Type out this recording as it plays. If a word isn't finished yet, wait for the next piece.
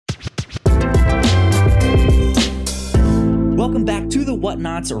Welcome back to the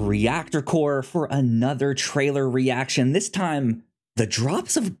Whatnots Reactor Core for another trailer reaction. This time, The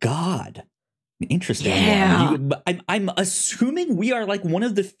Drops of God. Interesting one. I'm assuming we are like one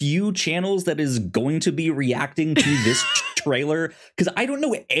of the few channels that is going to be reacting to this trailer, because I don't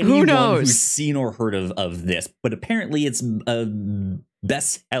know anyone who's seen or heard of this, but apparently it's a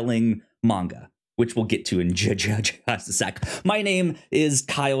best-selling manga, which we'll get to in just a sec. My name is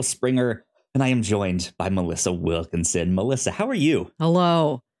Kyle Springer, and I am joined by Melissa Wilkinson. Melissa, how are you?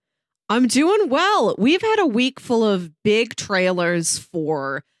 Hello. I'm doing well. We've had a week full of big trailers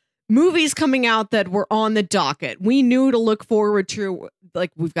for movies coming out that were on the docket. We knew to look forward to,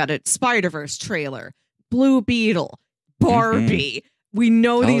 like, we've got a Spider-Verse trailer, Blue Beetle, Barbie. We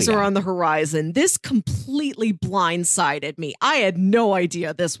know these are on the horizon. This completely blindsided me. I had no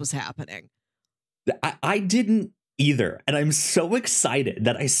idea this was happening. I didn't either, and I'm so excited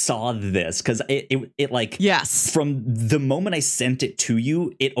that I saw this, because it like, yes, from the moment I sent it to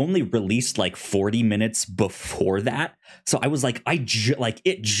you, it only released like 40 minutes before that. So I was like,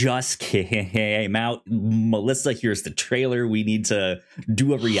 it just came out. Melissa, here's the trailer. We need to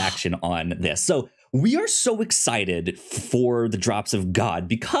do a reaction on this. So we are so excited for The Drops of God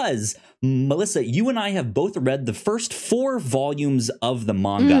because, Melissa, you and I have both read the first 4 volumes of the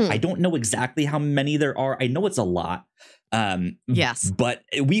manga. I don't know exactly how many there are. I know it's a lot. Yes. But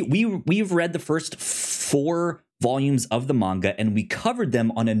we've read the first 4 volumes of the manga, and we covered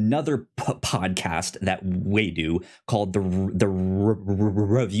them on another podcast that we do called the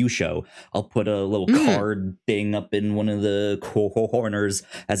Review Show. I'll put a little card thing up in one of the corners,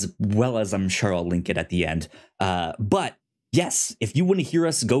 as well as I'm sure I'll link it at the end. But yes, if you want to hear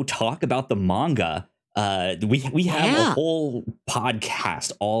us go talk about the manga, we have a whole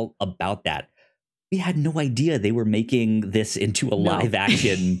podcast all about that. We had no idea they were making this into a live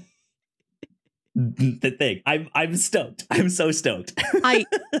action the thing. I'm stoked. I'm so stoked.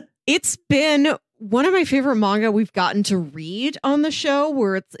 It's been one of my favorite manga we've gotten to read on the show,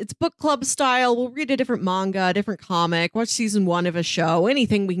 where it's book club style. We'll read a different manga, a different comic, watch season 1 of a show,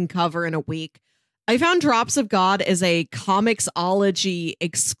 anything we can cover in a week. I found Drops of God as a Comixology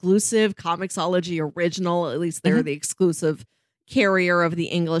exclusive, Comixology original. At least they're the exclusive carrier of the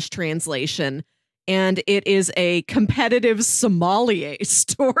English translation. And it is a competitive sommelier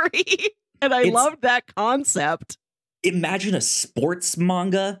story. And I loved that concept. Imagine a sports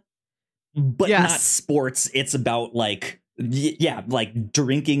manga, but not sports. It's about like, like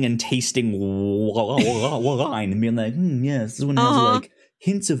drinking and tasting wine and being like, this one has like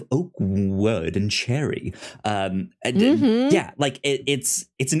hints of oak wood and cherry. Yeah, like it's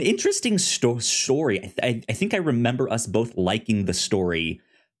an interesting story. I think I remember us both liking the story.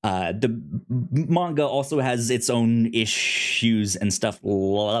 The manga also has its own issues and stuff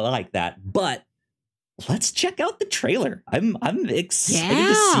like that, but let's check out the trailer. I'm excited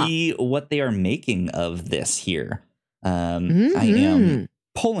to see what they are making of this here. I am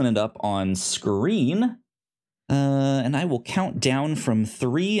pulling it up on screen, and I will count down from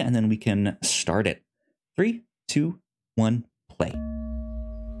 3, and then we can start it. 3, 2, 1, play.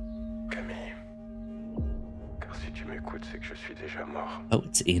 Oh,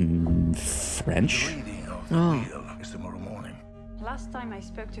 it's in French. Last time I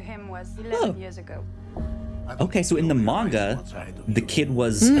spoke to him was 11 years ago. Okay, so in the manga, the kid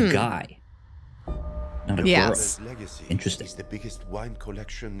was a guy, not a girl. Interesting. It's the biggest wine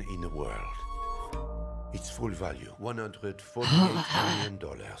collection in the world. Its full value, $148 million.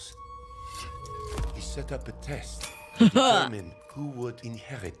 He set up a test to determine who would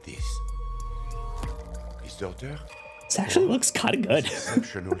inherit this. His daughter? This actually looks kind of good.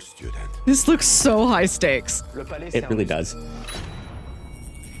 Exceptional student. This looks so high stakes. It really does.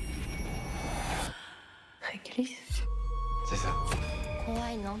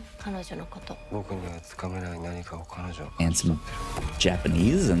 And some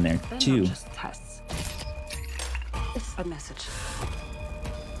Japanese in there too. It's a message.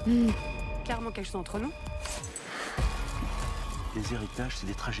 Clairement quelque chose entre nous. Les héritages, c'est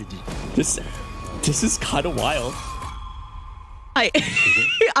des tragédies. This is kind of wild.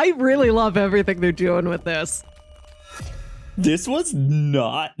 I really love everything they're doing with this. This was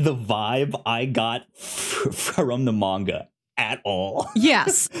not the vibe I got from the manga at all.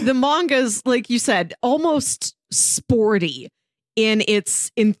 Yes, the manga's, like you said, almost sporty in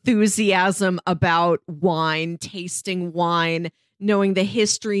its enthusiasm about wine, tasting wine, knowing the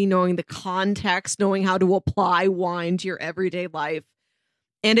history, knowing the context, knowing how to apply wine to your everyday life.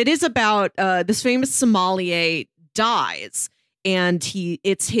 And it is about this famous sommelier dies. And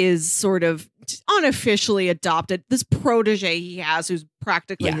it's his sort of unofficially adopted, this protege he has who's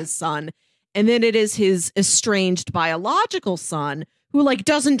practically his son. And then it is his estranged biological son who like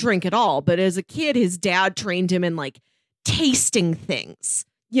doesn't drink at all. But as a kid, his dad trained him in like tasting things.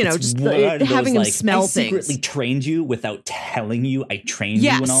 You know, just having him smell things. I secretly trained you without telling you. I trained you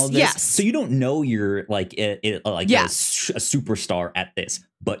in all of this. Yes. So you don't know you're like a superstar at this,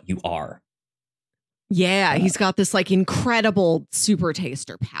 but you are. Yeah, he's got this like incredible super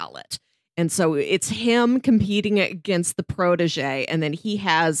taster palate. And so it's him competing against the protege. And then he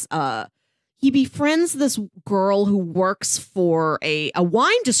has he befriends this girl who works for a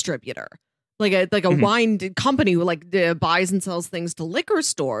wine distributor. Like a wine company who like buys and sells things to liquor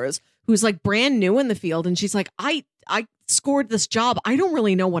stores, who's like brand new in the field. And she's like, I scored this job. I don't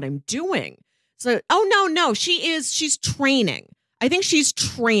really know what I'm doing. So, no, she's training. I think she's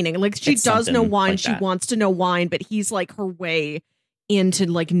training. Like she does know wine. Like she wants to know wine, but he's like her way into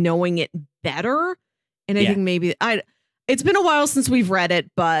like knowing it better. And I think maybe it's been a while since we've read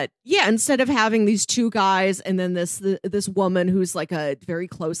it, but yeah, instead of having these two guys and then this woman who's like a very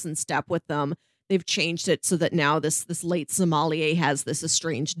close in step with them, they've changed it so that now this late sommelier has this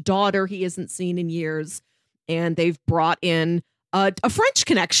estranged daughter he hasn't seen in years, and they've brought in a French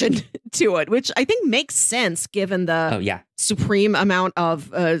connection to it, which I think makes sense given the supreme amount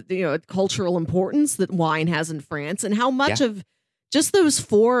of cultural importance that wine has in France, and how much of just those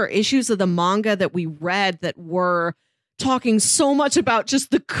 4 issues of the manga that we read that were talking so much about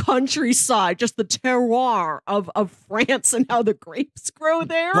just the countryside, just the terroir of France and how the grapes grow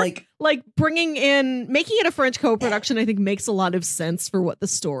there. Like making it a French co-production, I think makes a lot of sense for what the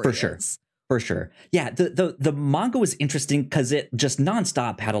story is. For sure. Yeah, the manga was interesting because it just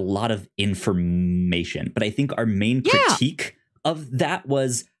nonstop had a lot of information. But I think our main critique of that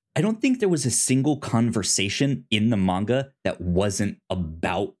was, I don't think there was a single conversation in the manga that wasn't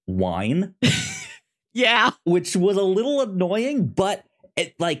about wine. Yeah. Which was a little annoying, but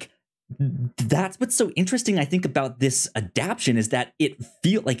that's what's so interesting, I think, about this adaptation is that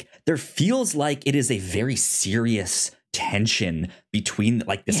there feels like it is a very serious tension between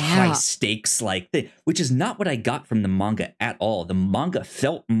like this high stakes thing, which is not what I got from the manga at all. The manga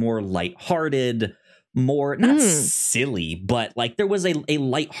felt more lighthearted, more not silly, but like there was a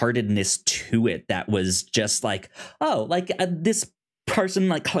lightheartedness to it that was just like, this person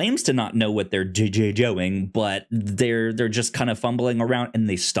like claims to not know what they're doing, but they're just kind of fumbling around and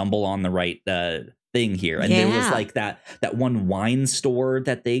they stumble on the right thing here. And there was like that one wine store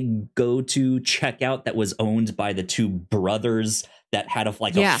that they go to check out that was owned by the 2 brothers that had a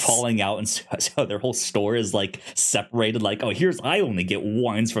falling out, and so their whole store is like separated. Like, I only get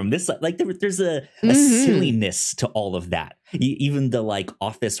wines from this. Like, there's a silliness to all of that. Even the like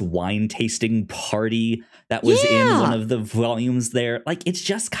office wine tasting party that was in one of the volumes there. Like, it's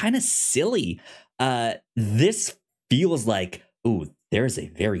just kind of silly. This feels like, there's a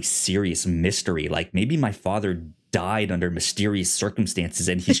very serious mystery. Like maybe my father died under mysterious circumstances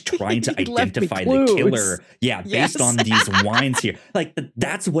and he's trying to identify the killer. Yeah, based on these wines here. Like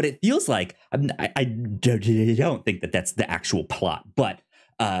that's what it feels like. I don't think that that's the actual plot, but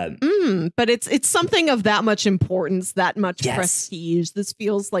it's something of that much importance, that much prestige. This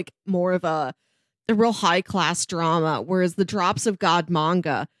feels like more of a real high class drama, whereas the Drops of God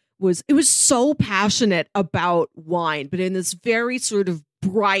manga was so passionate about wine, but in this very sort of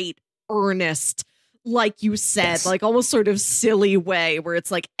bright, earnest, like you said, like almost sort of silly way where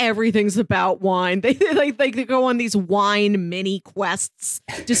it's like everything's about wine. They go on these wine mini quests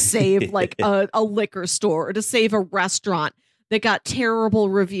to save like a liquor store or to save a restaurant that got terrible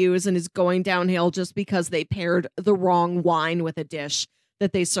reviews and is going downhill just because they paired the wrong wine with a dish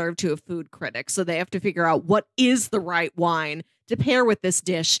that they served to a food critic. So they have to figure out what is the right wine to pair with this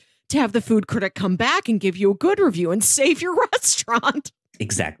dish to have the food critic come back and give you a good review and save your restaurant.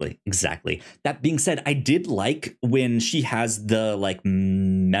 Exactly. That being said, I did like when she has the like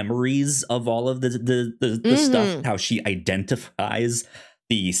memories of all of the stuff, how she identifies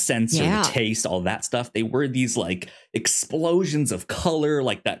the sense or the taste, all that stuff. They were these like explosions of color,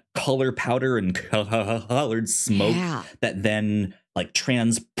 like that color powder and colored smoke that then like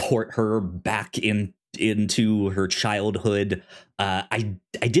transport her back into her childhood. I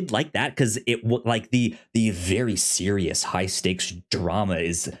did like that because it like the very serious high stakes drama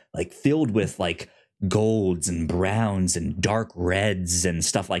is like filled with like golds and browns and dark reds and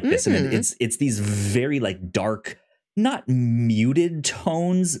stuff like this, and it's these very like dark, not muted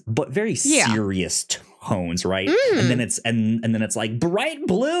tones, but very serious tones, right? And then it's like bright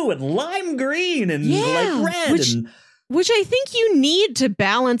blue and lime green and like red, which I think you need to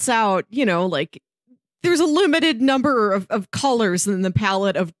balance out, like there's a limited number of colors in the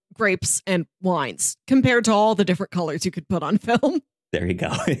palette of grapes and wines compared to all the different colors you could put on film. There you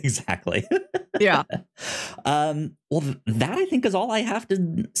go. Exactly. Yeah. Well, that I think is all I have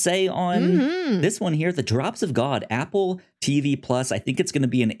to say on this one here. The Drops of God, Apple TV Plus. I think it's going to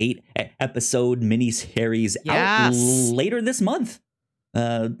be an 8-episode miniseries out later this month.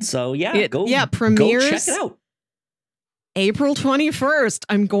 So yeah, premieres go check it out. April 21st.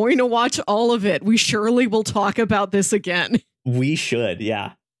 I'm going to watch all of it. We surely will talk about this again. We should,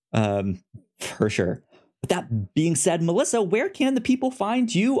 yeah, for sure. With that being said, Melissa, where can the people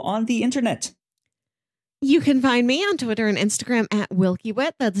find you on the internet? You can find me on Twitter and Instagram at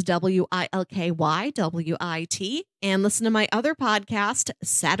WilkyWit. That's WilkyWit. And listen to my other podcast,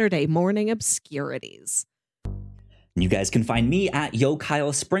 Saturday Morning Obscurities. You guys can find me at Yo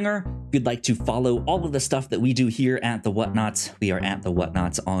Kyle Springer. If you'd like to follow all of the stuff that we do here at The Whatnots, we are at The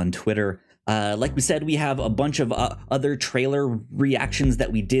Whatnots on Twitter. Like we said, we have a bunch of other trailer reactions that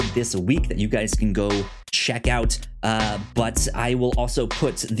we did this week that you guys can go check out. But I will also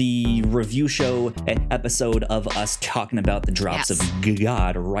put the review show episode of us talking about the Drops of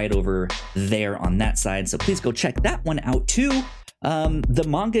God right over there on that side. So please go check that one out too. The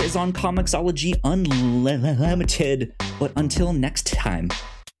manga is on Comixology Unlimited. But until next time,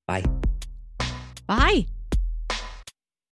 bye. Bye.